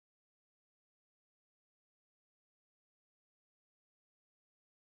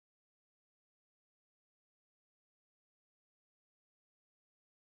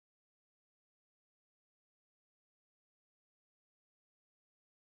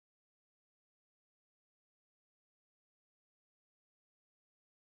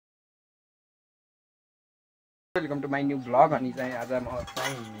Welcome to my new blog. अनि चाहिँ आज म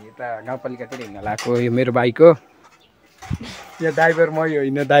चाहिँ यता गाउँपालिकातिर हिँड्न लगाएको। यो मेरो बाइक हो। यो ड्राइभर म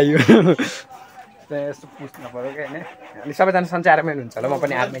होइन, दाइ हो। चाहिँ यस्तो पुस्नु पऱ्यो क्या होइन। अनि सबैजना सन्चै आरामै हुनुहुन्छ होला, म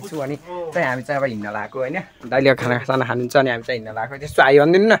पनि आरामै छु। अनि चाहिँ हामी चाहिँ अब हिँड्न लगाएको होइन। दाइले खाना खानुहुन्छ अनि हामी चाहिँ हिँड्न लगाएको। त्यस्तो हाई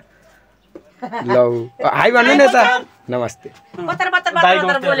भनिदिनु न। ल हाई भन्नु नि त। नमस्ते।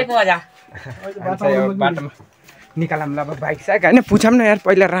 बाटोमा निकालौँ ल अब बाइक साइक होइन। पुछौँ न यार,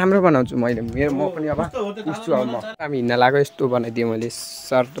 पहिला राम्रो बनाउँछु मैले। म पनि अब पुस्छु। अब हामी हिँड्न लाग्यो, यस्तो बनाइदिएँ मैले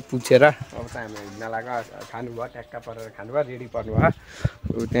सर्ट पुछेर। अब चाहिँ हामी हिँड्न लाग्यो। खानुभयो, ट्याक्का परेर खानुभयो, रेडी पर्नुभयो।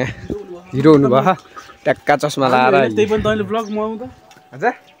 ऊ त्यहाँ हिरो हुनुभयो, ट्याक्का चस्मा लाएर।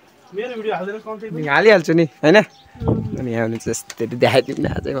 हालिहाल्छु नि होइन। अनि यहाँ हुनुहुन्छ यस्तरी देखाइदिउँ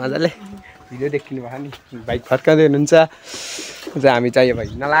न अझै मजाले। भिडियो देखिनु भयो नि, बाइक फर्काउँदै हुनुहुन्छ। हामी चाहिँ अब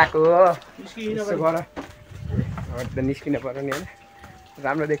हिँड्न लगाएको निस्किनु पऱ्यो नि होइन।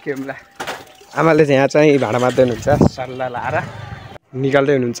 राम्रो देखियो ल। आमाले चाहिँ यहाँ चाहिँ भाँडा मार्दै हुनुहुन्छ, सल्लाह लाएर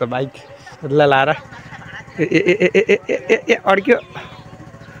निकाल्दै हुनुहुन्छ बाइक सल्लाह लाएर। ए ए ए ए ए ए ए अड्क्यो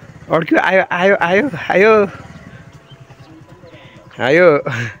अड्क्यो। आयो आयो आयो आयो आयो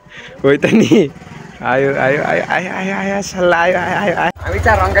हो त नि। आयो आयो आयो आयो आयो आयो सल्लाह आयो आयो आयो आयो। हामी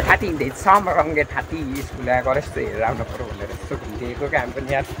चाहिँ रङ्गे ठाती हिँड्दैछौँ। रङ्गे ठाती स्कुल आएको यस्तो हेरेर आउनु पऱ्यो भनेर यस्तो घुमिदिएको क्या हामी पनि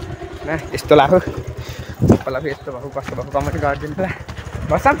यार। यस्तो लाग्यो चप्पललाई यस्तो भएको कस्तो भएको कमेन्ट गरिदिनु होला।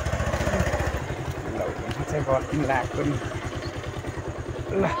 बसौँ चाहिँ गरिदिनु लागेको नि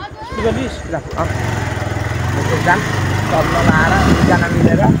ल। जाम सल्लाह लाएर दुईजना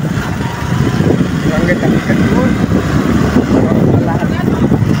मिलेर रङ्गे ठातीको टुर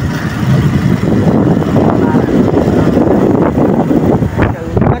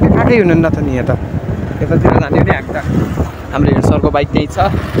आएकै हुनुहुन्न त नि। यतातिर जाने हो नि हामी त। हाम्रो हेडसरको बाइक त्यही छ।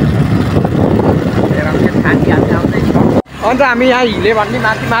 अन्त हामी यहाँ हिले भन्ने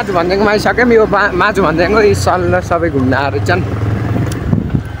माथि माझु भन्ज्याङमा आइसक्यौँ। यो माझु भन्ज्याङको यी सल्ल सबै घुम्न आएर छन्।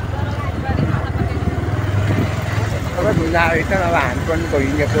 सबै घुम्न आएर छन्। अब हामी पनि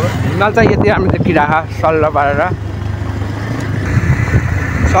गइरहेको हिमाल चाहिँ यति राम्रो देखिरह सल्ल पारेर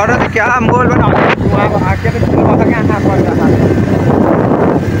सरदेखि क्या मोबाइलबाट उहाँ के अरे फुलमा त कहाँ कहाँ पर्छ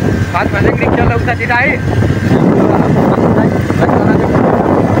खास भन्ज्याङ रिक्सा उतातिर है।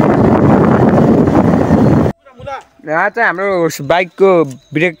 यहाँ चाहिँ हाम्रो बाइकको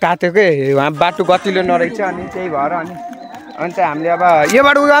ब्रेक तात्यो के, वहाँ बाटो गतिलो नरहेछ अनि त्यही भएर। अनि चाहिँ हामीले अब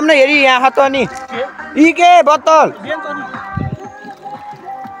योबाट उयो न हेरी यहाँ त अनि यी के बोतल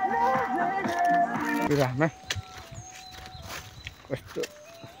कस्तो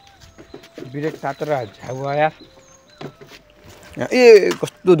ब्रेक तातेर झाउ यार। ए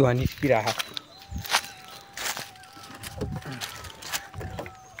कस्तो धुवा निस्किरह।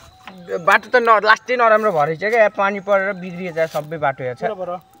 बाटो त लास्टै नराम्रो भएछ क्या, पानी परेर बिग्रिएछ सबै बाटो हेर्छ।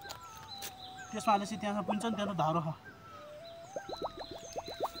 त्यसमा अलिकति त्यहाँ पुन्छ नि, त्यहाँ त धारो छ।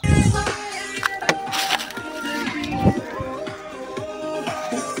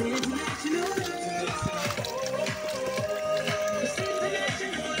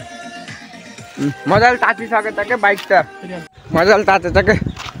 मजाले तातिसके त क्या बाइक त, मजाले तातेछ क्या।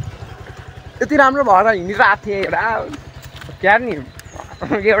 यति राम्रो भएर हिँडिरहेको थिएँ एउटा क्या नि।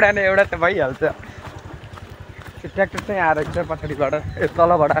 एउटा न एउटा त भइहाल्छ। त्यो ट्र्याक्टर चाहिँ आएर चाहिँ पछाडिबाट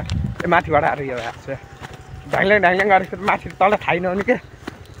तलबाट माथिबाट आएर यो आएको छ। ढाङ्ल्याङ ढाङ्ल्याङ गरेको माथि तल थाहै नहुने क्या।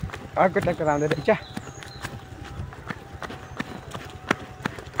 अर्को ट्र्याक्टर आउँदै रहेछ।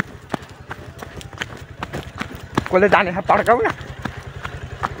 कसले जाने पड्काउ न।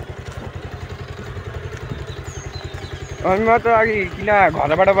 अनि म त अघि किन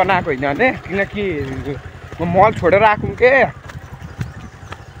घरबाट बनाएको होइन भने, किनकि म मल छोडेर आएको के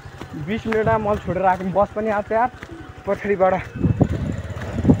 20 मिनटमा मल छोडेर आएको। बस पनि आएको यार पछाडिबाट।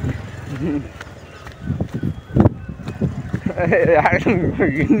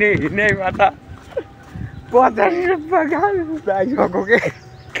 हिँड्नेमा त 50 रुपियाँ गएको के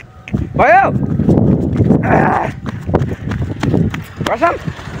भयो कसम।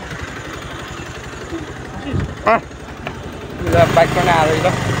 बाइक पनि आयो ल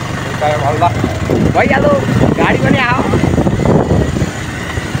भल्ला भइहाल्यो। गाडी पनि आयो।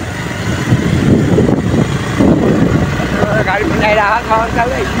 गाडी पनि आइरहेको छ।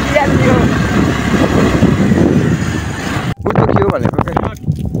 हिँडिहाल्यो। उतो के हो भनेको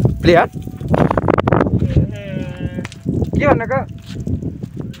प्लेयर के भनेको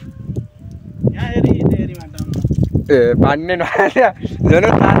ए पानी नै नआयो झन्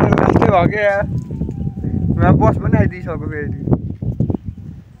लास्टै भयो क्या। बस पनि आइदिइसक्यो फेरि।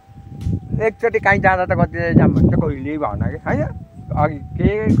 एकचोटि काहीँ जाँदा त कति जाम भने त कहिल्यै भएन कि होइन। अघि के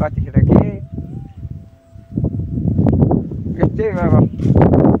कतिखेर के यस्तै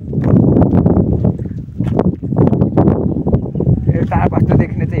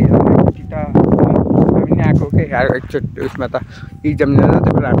एकचोटि उसमा त इक्जाम दिएर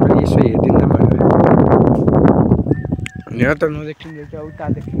त्यही भएर हामीले यसो हेरिदिँदा भनेर यहाँ त नदेखिँदो रहेछ उता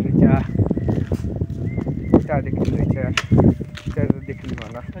देखिँदो रहेछ उता देखिँदो रहेछ त्यता देखिनु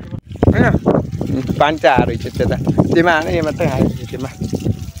होला होइन पानी चाहिँ आएर रहेछ त्यता त्यहीमा आएन यो मात्रै आएछ त्यहीमा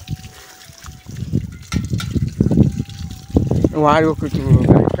उहाँको कुचो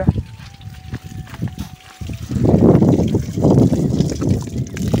रहेछ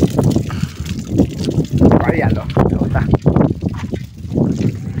गरिहाल्यो उता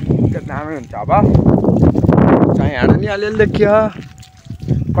त्यो दामै हुन्छ अब चाहिँ हाल्नु नि अलिअलि देखियो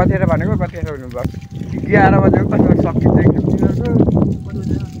कतिखेर भनेको कतिखेर हुनुभयो 11 बजेको कतिखेर सकिन्छ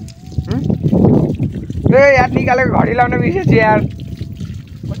ए यार निकालेको घडी लाउन बिर्सेछु यार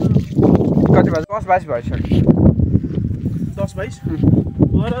कति बजे 10:22 भइसक्यो 10:22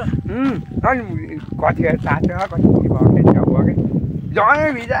 अनि कतिखेर तात्यो कति भयो कि जमै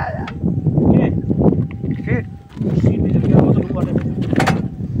भिजा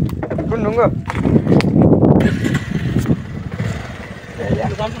कुन ढुङ्गो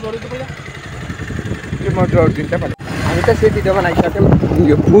म जोडिदिन्छ भने हामी त सेती दोकान आइसक्यौँ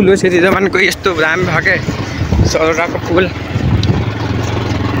यो फुल हो सेती दोकानको यस्तो दामी भयो क्या सौराको फुल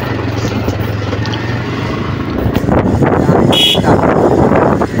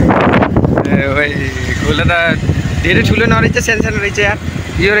फुल त धेरै ठुलो नरहेछ सानो सानो रहेछ यार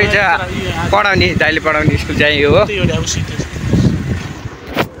यो रहेछ पढाउने दाइले पढाउने स्कुल चाहिँ यो हो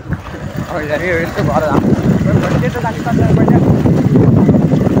यस्तो घर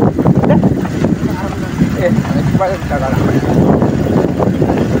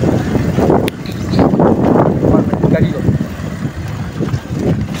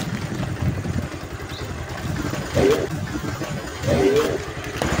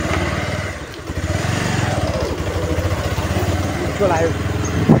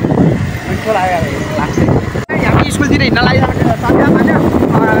हामी स्कुलतिर हिँड्न लागिसकेको छ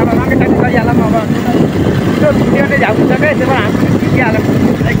गरिहालौँ अब त्यो भिडियो नै झ्याउँछ क्या त्यही भएर हामी सिकिहालौँ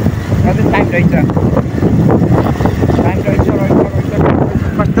अझै टाइम रहेछ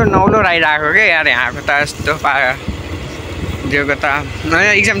कस्तो नौलो आइरहेको क्या यार यहाँको त यस्तो दिएको त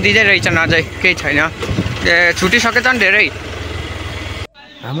नयाँ इक्जाम दिँदै रहेछन् अझै केही छैन छुटिसकेछ नि धेरै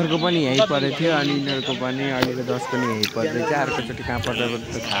हाम्रो पनि यहीँ परेको थियो अनि यिनीहरूको पनि अहिलेको 10 पनि यहीँ पर्दैछ अर्कोचोटि कहाँ पर्दा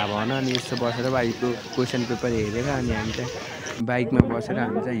त थाहा भएन अनि यस्तो बसेर बाइकको क्वेसन पेपर हेरेर अनि हामी चाहिँ बाइकमा बसेर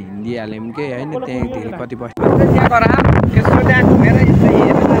हामी चाहिँ हिँडिहाल्यौँ कि होइन त्यहाँ धेरै कति बस्छ त्यहाँ गर यसो त्यहाँ घुमेर यस्तो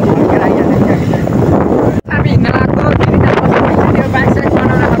हेरेर हामी हिँड्न लाग्यो बाइक साइक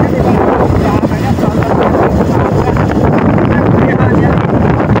बनाएर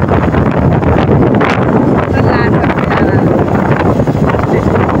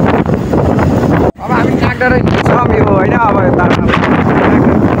हिँड्छौँ यो होइन अब यता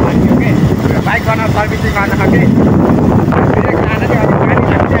बाइक बनाएर सर्भिसिङ गर्न सकेँ ब्रेक लान चाहिँ अलिक पानी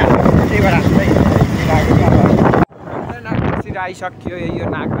लाग्छ त्यही भएर चाहिँ आइसक्यो यो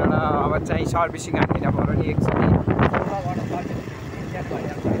नागडाँडा अब चाहिँ सर्भिसिङ हान्दिन पऱ्यो नि एकचोटि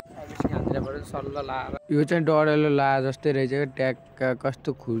सर्भिसिङ हान्दिन पऱ्यो सल्ल लाएर यो चाहिँ डढेलो ला जस्तै रहेछ क्या ट्याक्क कस्तो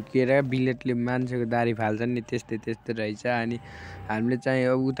खुर्किएर बिलेटले मान्छेको दारी फाल्छन् नि त्यस्तै त्यस्तै रहेछ अनि हामीले चाहिँ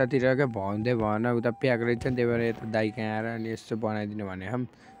अब उतातिर क्या भन्दै भएन उता प्याक रहेछ नि त्यही भएर यता दाइ कहाँ आएर अनि यसो बनाइदिनु भने हम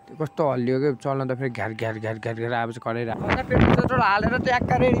त्यो कस्तो हल्लियो क्या चल्न त फेरि घ्यार घ्यार घ्यार घ्यार घ्यार अब चाहिँ कराइरहेको पेट्रोल सेट्रोल हालेर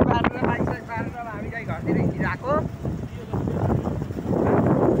ट्याक्क रेडी पारेर बाइक साइक पारेर अब हामी चाहिँ घरतिर हिँडिरहेको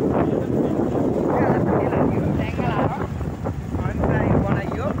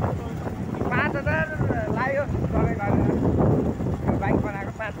बनाइयो 5,000 लाग्यो सबै गरेर बाइक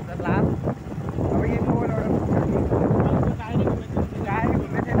बनाएको 5,000 लाग्यो अब यो टायर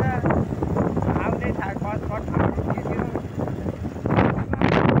घुमेको थिएन आउँदै थाहा कट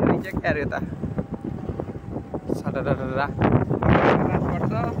के अरे यता सटरा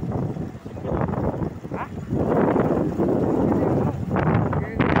पर्छ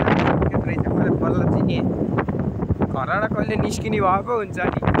बल्ल चिने घरबाट कहिले निस्किने भएको हुन्छ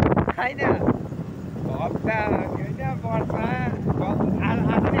नि होइन हप्ता के भन्छ वर्षमा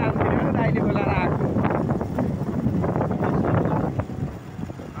आज नै आउँदैन दाइले बोलाएर आएको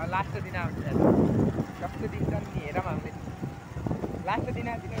लास्ट दिन आउँछ कस्तो दिन छ नि हेरौँ हामीले लास्ट दिन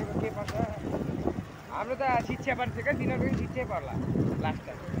तिनीहरूको के पर्छ हाम्रो त शिक्षा पर्छ क्या तिनीहरूको पनि शिक्षै पर्ला लास्ट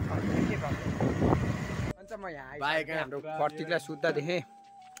के पर्छ अन्त म यहाँ हाम्रो प्रतीकलाई सुत्दा देखेँ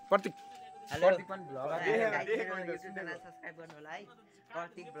प्रतीक प्रतीक पनि सब्सक्राइब गर्नु होला है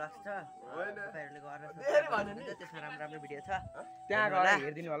प्रतीक ब्लग छ तपाईहरुले गरेर त्यसमा राम्रो भिडियो छ त्यहाँ गएर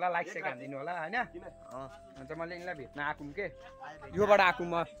हेरिदिनु होला लाइक सेक हान्दिनु होला हैन अन्त मैले यिनलाई भेट्न आकुम के योबाट आकुम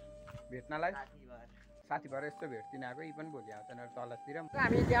म भेट्नलाई साथी भएर यस्तो भेट्दिन आएको यी पनि भोलि आउँछन् तलतिर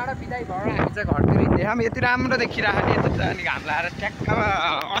हामी त्यहाँबाट बिदाई भएर हामी चाहिँ घरतिर हिँड्दै हामी यति राम्रो देखिरहेको नि यता अनि घाम लाएर ट्याक्क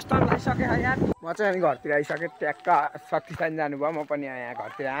अस्तान लगाइसकेँ यहाँ म चाहिँ अनि घरतिर आइसकेँ ट्याक्क शक्तिशाली जानुभयो म पनि यहाँ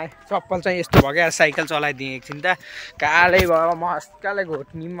घरतिर आएँ चप्पल चाहिँ यस्तो भयो क्या साइकल चलाइदिएँ एकछिन त कालै भयो मजाले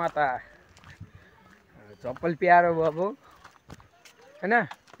घोट्नी म त चप्पल प्यारो भयो अब होइन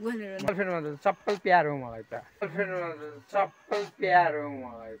गर्लफ्रेन्डमा त चप्पल प्यारो मलाई त गर्लफ्रेन्डमा त चप्पल प्यारो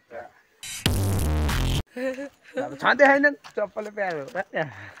मलाई त छँदै छैन चप्पल प्यारो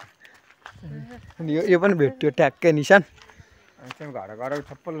अनि यो पनि भेट्यो ट्याक्कै निशान अनि चाहिँ घर गएर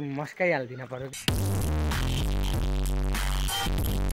चप्पल मस्काइहाल्दिन पऱ्यो